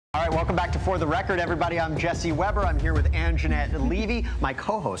right, welcome back to For the Record, everybody. I'm Jesse Weber. I'm here with Anjanette Levy, my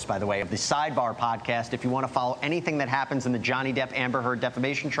co-host, by the way, of the Sidebar podcast. If you want to follow anything that happens in the Johnny Depp Amber Heard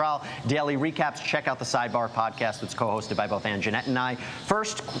defamation trial, daily recaps, check out the Sidebar podcast that's co-hosted by both Anjanette and I.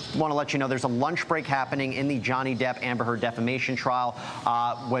 First, want to let you know there's a lunch break happening in the Johnny Depp Amber Heard defamation trial.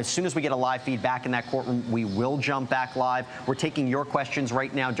 As soon as we get a live feed back in that courtroom, we will jump back live. We're taking your questions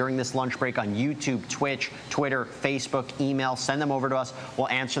right now during this lunch break on YouTube, Twitch, Twitter, Facebook, email. Send them over to us. We'll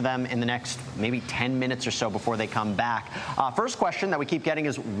answer them in the next maybe 10 minutes or so before they come back. First question that we keep getting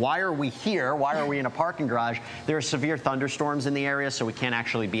is, why are we here? Why are we in a parking garage? There are severe thunderstorms in the area, so we can't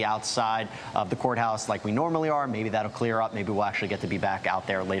actually be outside of the courthouse like we normally are. Maybe that'll clear up. Maybe we'll actually get to be back out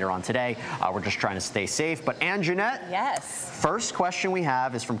there later on today. We're just trying to stay safe. But Anjanette, yes. First question we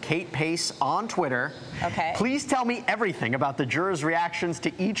have is from Kate Pace on Twitter. Okay. Please tell me everything about the jurors' reactions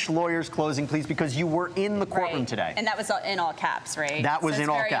to each lawyer's closing, please, because you were in the courtroom today. And that was in all caps, right? That was in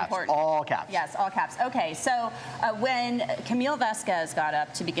all caps. Important. All caps. Yes, all caps. Okay, so when Camille Vasquez got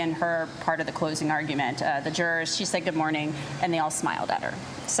up to begin her part of the closing argument, the jurors, she said good morning, and they all smiled at her.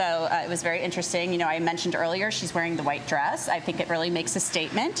 So it was very interesting. You know, I mentioned earlier she's wearing the white dress. I think it really makes a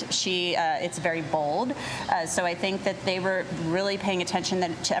statement. It's very bold. So I think that they were really paying attention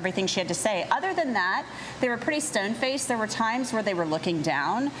to everything she had to say. Other than that, they were pretty stone-faced. There were times where they were looking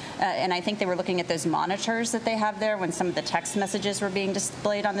down, and I think they were looking at those monitors that they have there when some of the text messages were being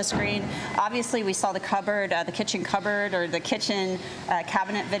displayed on the screen. Obviously, we saw the cupboard, the kitchen cupboard, or the kitchen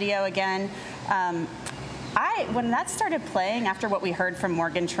cabinet video again. When that started playing after what we heard from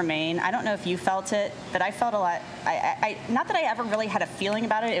Morgan Tremaine, I don't know if you felt it, but I felt a lot. Not that I ever really had a feeling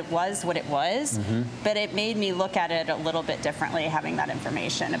about it. It was what it was, but it made me look at it a little bit differently, having that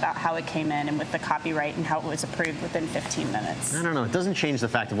information about how it came in and with the copyright and how it was approved within 15 minutes. I don't know. It doesn't change the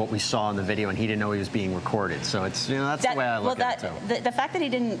fact of what we saw in the video, and he didn't know he was being recorded. So it's, you know, that's the way I look at it too. The fact that he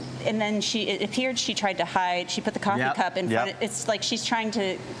didn't, and then it appeared she tried to hide. She put the coffee cup in front. It's like she's trying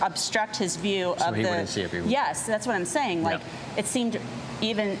to obstruct his view so of he the. Wouldn't see it. Yes, that's what I'm saying. Like it seemed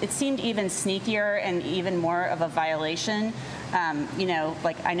even sneakier and even more of a violation. You know,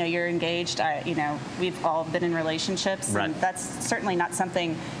 like I know you're engaged. You know, we've all been in relationships, and that's certainly not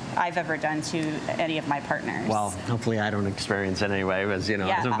something I've ever done to any of my partners. Well, hopefully I don't experience it anyway, as you know,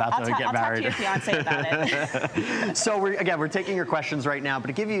 as I'm about to get married. I'll talk to your fiance about it. So we're taking your questions right now, but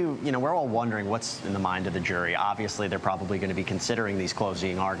to give you, we're all wondering what's in the mind of the jury. Obviously, they're probably going to be considering these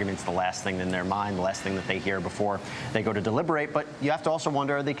closing arguments the last thing in their mind, the last thing that they hear before they go to deliberate. But you have to also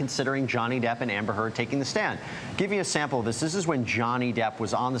wonder, are they considering Johnny Depp and Amber Heard taking the stand? Give you a sample of this. This is when Johnny Depp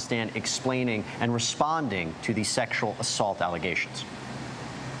was on the stand explaining and responding to the sexual assault allegations.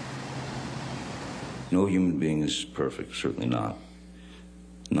 No human being is perfect, certainly not.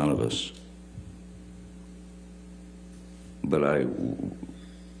 None of us. But I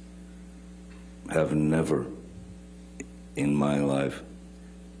have never in my life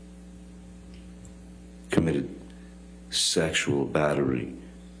committed sexual battery,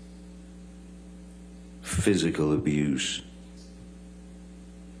 physical abuse,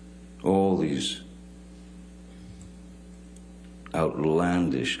 all these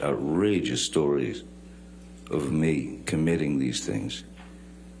outlandish, outrageous stories of me committing these things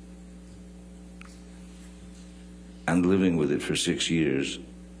and living with it for 6 years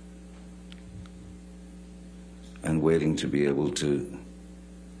and waiting to be able to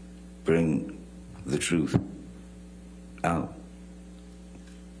bring the truth out.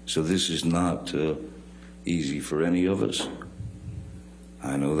 So this is not easy for any of us.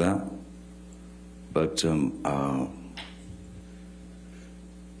 I know that. But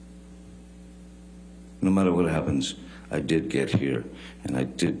no matter what happens, I did get here, and I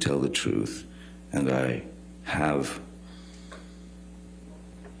did tell the truth, and I have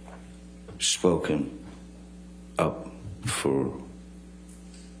spoken up for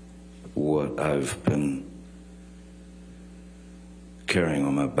what I've been carrying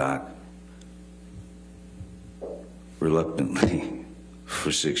on my back reluctantly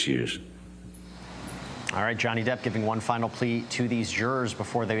for 6 years. All right, Johnny Depp giving one final plea to these jurors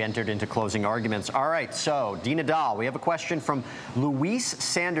before they entered into closing arguments. All right, so Dina Dahl, we have a question from Louise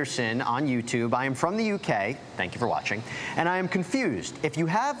Sanderson on YouTube. I am from the UK, thank you for watching, and I am confused. If you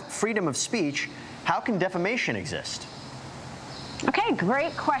have freedom of speech, how can defamation exist? Okay,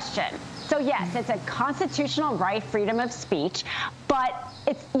 great question. So yes, it's a constitutional right, freedom of speech, but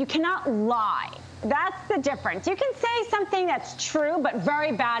you cannot lie. That's the difference. You can say something that's true, but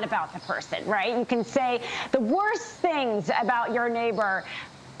very bad about the person, right? You can say the worst things about your neighbor.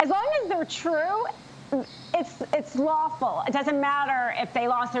 As long as they're true, it's lawful. It doesn't matter if they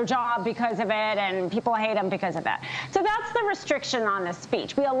lost their job because of it and people hate them because of that. So that's the restriction on the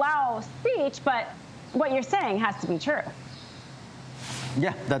speech. We allow speech, but what you're saying has to be true.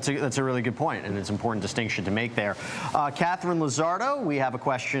 Yeah, that's a really good point, and it's an important distinction to make there. Catherine Lizardo, we have a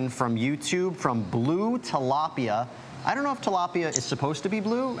question from YouTube from Blue Tilapia. I don't know if tilapia is supposed to be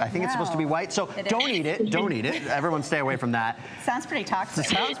blue. I think it's supposed to be white. So don't eat it. Don't eat it. Everyone stay away from that. Sounds pretty toxic.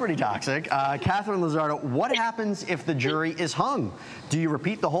 Sounds pretty toxic. Catherine Lizardo, what happens if the jury is hung? Do you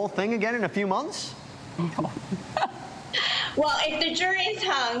repeat the whole thing again in a few months? Well, if the jury is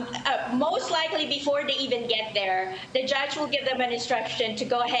hung, most likely before they even get there, the judge will give them an instruction to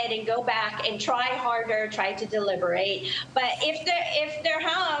go ahead and go back and try harder, try to deliberate. But if they're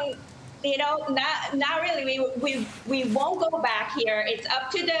hung, you know, not really. We won't go back here. It's up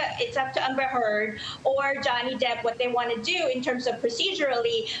to AmberHeard or Johnny Depp what they want to do in terms of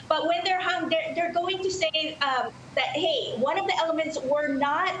procedurally. But when they're hung, they're going to say that, hey, one of the elements were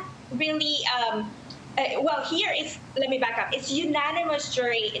not really. Well, here it's, let me back up. It's unanimous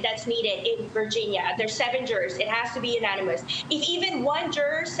jury that's needed in Virginia. There's 7 jurors. It has to be unanimous. If even one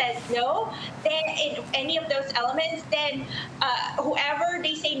juror says no, then in any of those elements, then whoever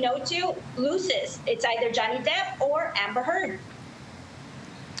they say no to loses. It's either Johnny Depp or AmberHeard.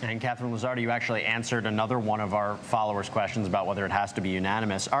 And Catherine Lizardo, you actually answered another one of our followers' questions about whether it has to be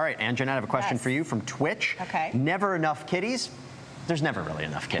unanimous. All right, Anjanette, I have a question for you from Twitch. Okay. Never enough kitties? There's never really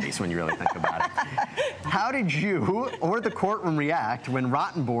enough kitties when you really think about it. How did you or the courtroom react when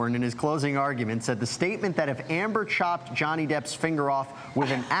Rottenborn in his closing argument said the statement that if Amber chopped Johnny Depp's finger off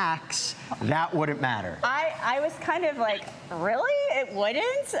with an axe, that wouldn't matter? I was kind of like, really? It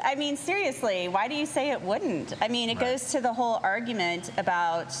wouldn't? I mean, seriously, why do you say it wouldn't? I mean, it goes to the whole argument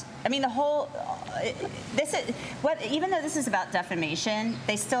about, I mean, the whole, even though this is about defamation,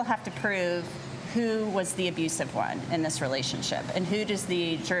 they still have to prove who was the abusive one in this relationship, and who does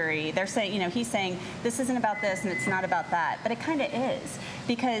the jury, they're saying, you know, he's saying this isn't about this and it's not about that, but it kind of is,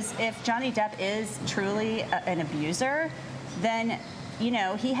 because if Johnny Depp is truly an abuser, then, you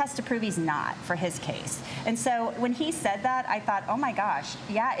know, he has to prove he's not for his case. And so when he said that, I thought, oh my gosh,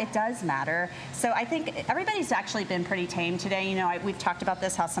 yeah, it does matter. So I think everybody's actually been pretty tame today. You know, we've talked about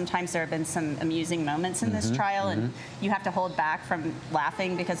this, how sometimes there have been some amusing moments in this trial, and you have to hold back from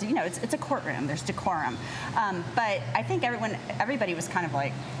laughing because, you know, it's a courtroom, there's decorum. But I think everybody was kind of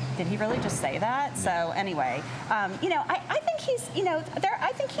like, did he really just say that? So anyway, you know, I think he's, you know,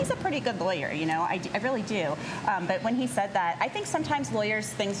 I think he's a pretty good lawyer, you know, I really do. But when he said that, I think sometimes lawyers,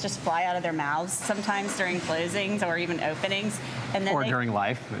 things just fly out of their mouths, sometimes during closings or even openings. And then during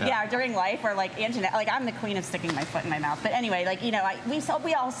life. Yeah, during life, or like Anjanette, like I'm the queen of sticking my foot in my mouth. But anyway, like, you know,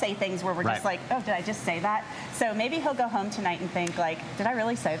 we all say things where we're just like, oh, did I just say that? So maybe he'll go home tonight and think, like, did I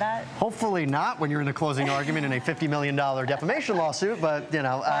really say that? Hopefully not when you're in a closing argument in a $50 million defamation lawsuit, but, you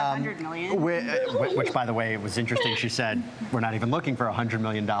know. $100 million. Which, by the way, it was interesting. She said, we're not even looking for $100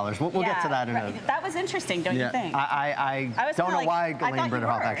 million. We'll get to that in a... That was interesting, don't you think? I don't know why Ghislaine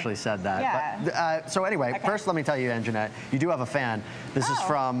Britterhoff actually said that. Yeah. But, so anyway, first let me tell you, Anjanette, you do have a fan. This is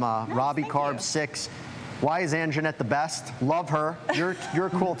from Robbie Carb 6. Why is Anjanette the best? Love her. You're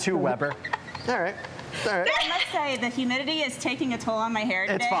cool too, Weber. All right. All right. I must say, the humidity is taking a toll on my hair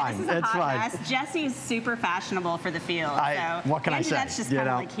today. It's fine. This is a hot mess. Jesse's super fashionable for the field. What can I say? That's just kind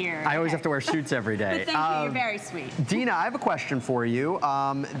of like here. I always have to wear suits every day. But thank you. You're very sweet. Dina, I have a question for you.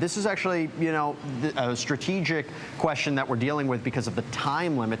 This is actually, you know, a strategic question that we're dealing with because of the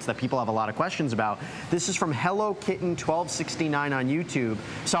time limits that people have a lot of questions about. This is from Hello Kitten 1269 on YouTube.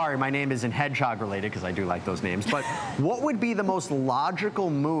 Sorry, my name isn't hedgehog related because I do like those names. But what would be the most logical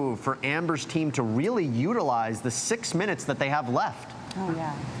move for Amber's team to really utilize the 6 minutes that they have left? Oh,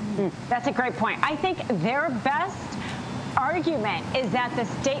 yeah. That's a great point. I think their best argument is that the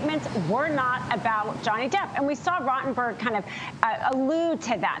statements were not about Johnny Depp. And we saw Rottenberg kind of allude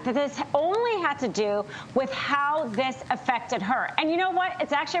to that this only had to do with how this affected her. And you know what?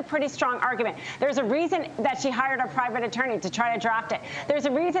 It's actually a pretty strong argument. There's a reason that she hired a private attorney to try to draft it. There's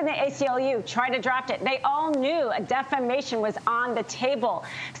a reason the ACLU tried to draft it. They all knew a defamation was on the table.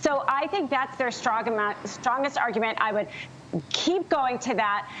 So I think that's their strongest argument. I would keep going to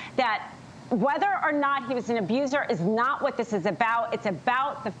that whether or not he was an abuser is not what this is about. It's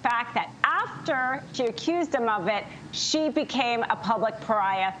about the fact that after she accused him of it, she became a public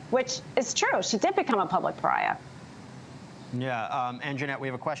pariah, which is true. She did become a public pariah. Yeah, Anjanette, we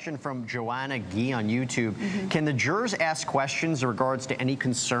have a question from Joanna Gee on YouTube. Can the jurors ask questions in regards to any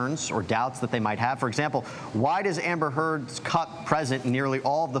concerns or doubts that they might have? For example, why does AmberHeard's cut present in nearly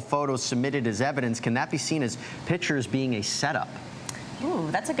all of the photos submitted as evidence? Can that be seen as pictures being a setup? Ooh,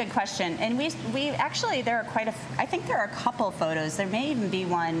 that's a good question. And we actually, there are I think there are a couple photos. There may even be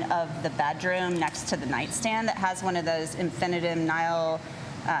one of the bedroom next to the nightstand that has one of those infinitum Nile,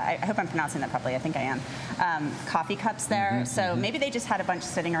 I hope I'm pronouncing that properly, I think I am, coffee cups there. So maybe they just had a bunch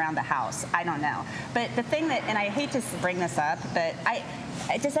sitting around the house. I don't know. But the thing that, and I hate to bring this up, but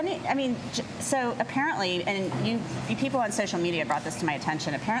so apparently, and you people on social media brought this to my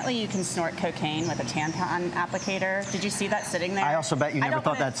attention, apparently you can snort cocaine with a tampon applicator. Did you see that sitting there? I also bet you never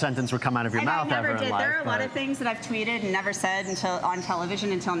thought that sentence would come out of your mouth ever in life. There are a lot of things that I've tweeted and never said on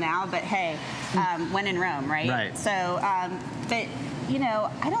television until now, but hey, when in Rome, right? Right. So, but you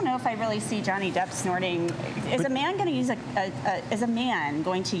know, I don't know if I really see Johnny Depp snorting. Is a man going to use is a man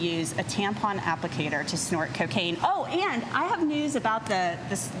going to use a tampon applicator to snort cocaine? Oh, and I have news about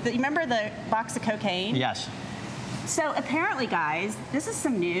you remember the box of cocaine? Yes. So apparently, guys, this is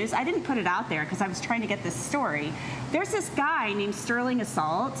some news. I didn't put it out there because I was trying to get this story. There's this guy named Sterling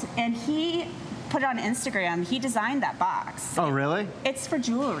Assault, and he put it on Instagram. He designed that box. Oh, really? It's for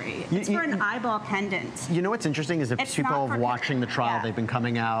jewelry. It's for an eyeball pendant. You know what's interesting is that people watching the trial, they've been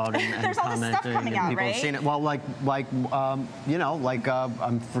coming out and there's all this stuff coming out, people right? have seen it. Well, I'm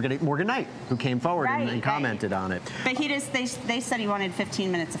forgetting Morgan Knight, who came forward and commented on it. But they said he wanted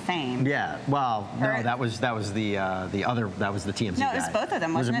 15 minutes of fame. Yeah. Well, no, that was the TMZ No, guy. it was both of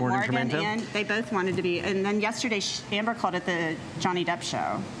them, wasn't it? Morgan and they both wanted to be. And then yesterday, Amber called it the Johnny Depp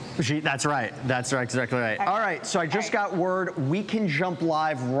show. That's right. That's right. Exactly right. Okay. All right. So I just got word we can jump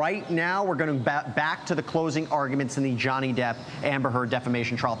live right now. We're going to back to the closing arguments in the Johnny Depp Amber Heard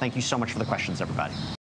defamation trial. Thank you so much for the questions, everybody.